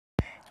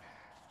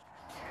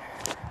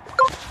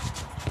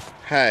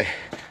Hi,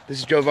 this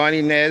is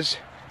Giovanni Nez,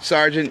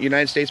 Sergeant,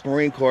 United States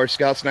Marine Corps,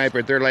 Scout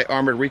Sniper, 3rd Light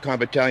Armored Recon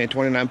Battalion,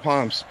 29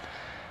 Palms.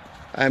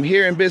 I'm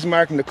here in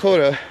Bismarck,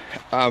 Dakota,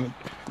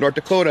 North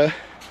Dakota.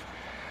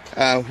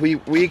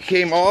 We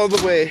came all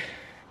the way.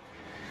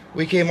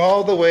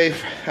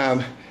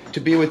 To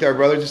be with our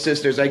brothers and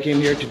sisters. I came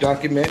here to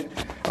document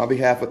on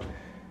behalf of.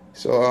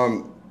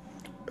 So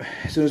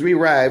as soon as we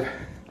arrive,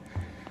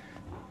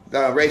 the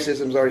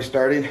racism's already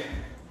starting.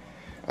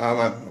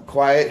 I'm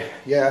quiet.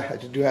 Yeah, I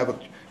do have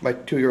my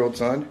 2-year-old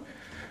son,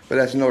 but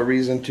that's no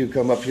reason to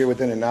come up here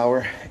within an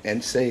hour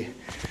and say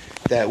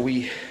that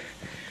we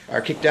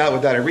are kicked out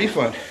without a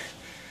refund.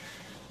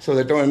 So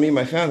they're throwing me and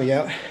my family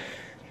out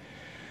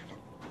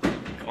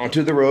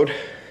onto the road.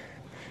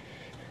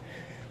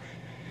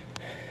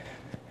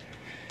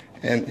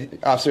 And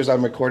officers,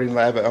 I'm recording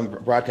live. I'm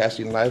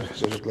broadcasting live,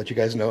 so just to let you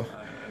guys know.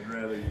 I'd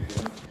rather you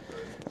didn't.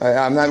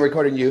 I'm not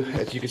recording you,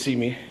 as you can see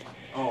me.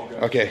 Oh,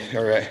 okay. Okay,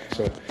 all right.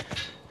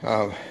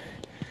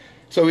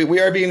 So we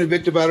are being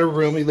evicted out of a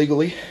room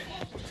illegally.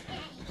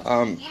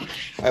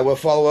 I will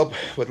follow up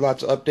with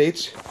lots of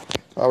updates.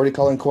 Already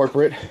calling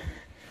corporate.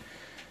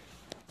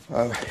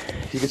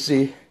 You can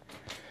see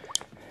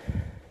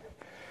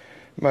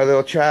my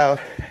little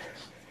child.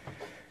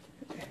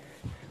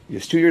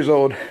 He's 2 years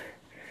old.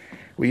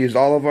 We used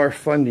all of our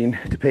funding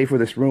to pay for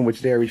this room,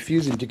 which they are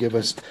refusing to give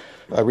us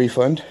a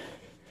refund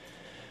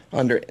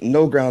under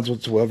no grounds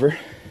whatsoever.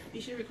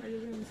 You should record the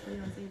room so you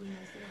don't say we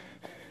messed it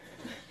up.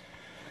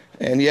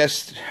 And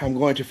yes, I'm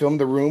going to film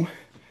the room.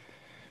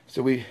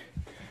 So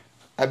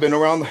I've been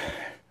all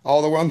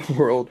around the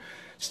world,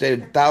 stayed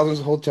in thousands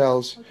of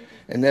hotels,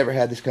 and never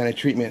had this kind of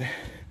treatment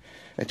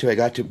until I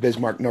got to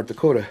Bismarck, North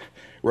Dakota,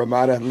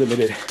 Ramada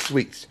Limited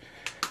Suites.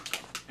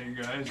 Hey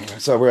guys,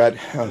 so we're at.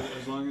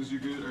 As long as you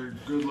are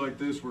good like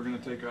this, we're gonna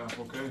take off,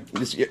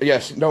 okay?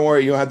 Yes, don't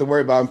worry. You don't have to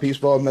worry about it. I'm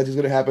peaceful. Nothing's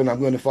gonna happen. I'm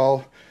going to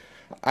fall.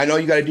 I know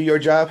you got to do your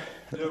job,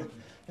 yep.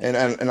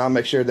 and I'll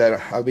make sure that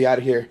I'll be out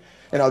of here,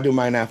 and I'll do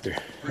mine after.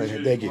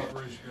 Thank you.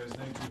 Guys.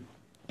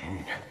 Thank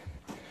you.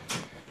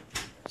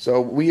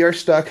 So we are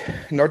stuck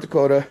in North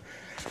Dakota.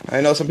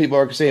 I know some people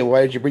are saying,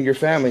 "Why did you bring your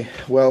family?"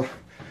 Well,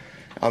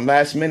 on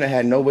last minute, I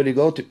had nobody to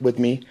go with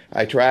me.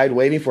 I tried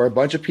waiting for a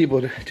bunch of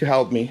people to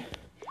help me.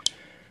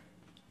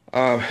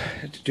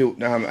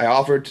 I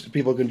offered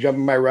people can jump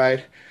in my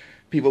ride.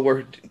 People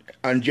were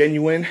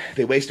ungenuine.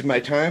 They wasted my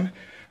time.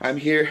 I'm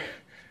here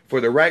for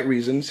the right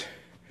reasons,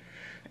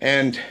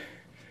 and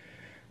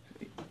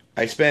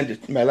I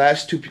spent my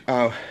last two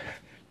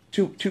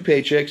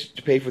paychecks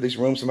to pay for this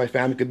room so my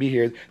family could be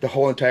here the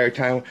whole entire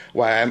time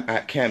while I'm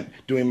at camp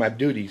doing my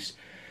duties.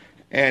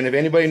 And if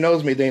anybody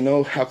knows me, they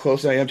know how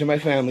close I am to my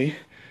family.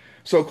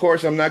 So of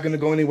course I'm not going to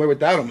go anywhere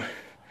without them.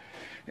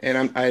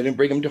 And I didn't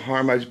bring them to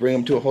harm. I just bring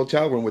them to a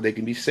hotel room where they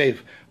can be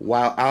safe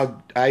while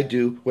I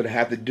do what I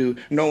have to do,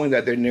 knowing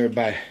that they're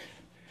nearby.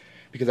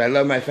 Because I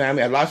love my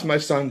family. I lost my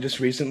son just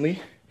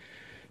recently.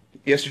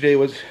 Yesterday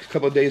was a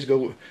couple of days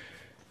ago.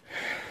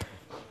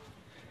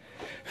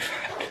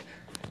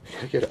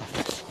 Get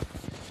off.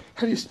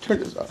 How do you turn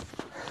this off?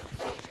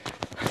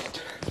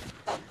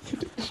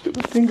 Get this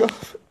stupid thing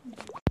off.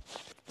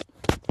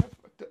 I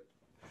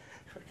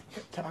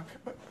can't talk.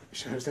 I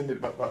should have sent it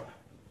about.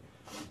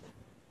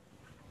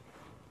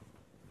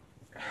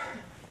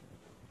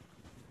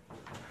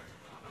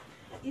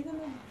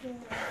 Even if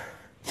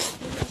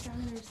the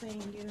family are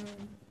saying,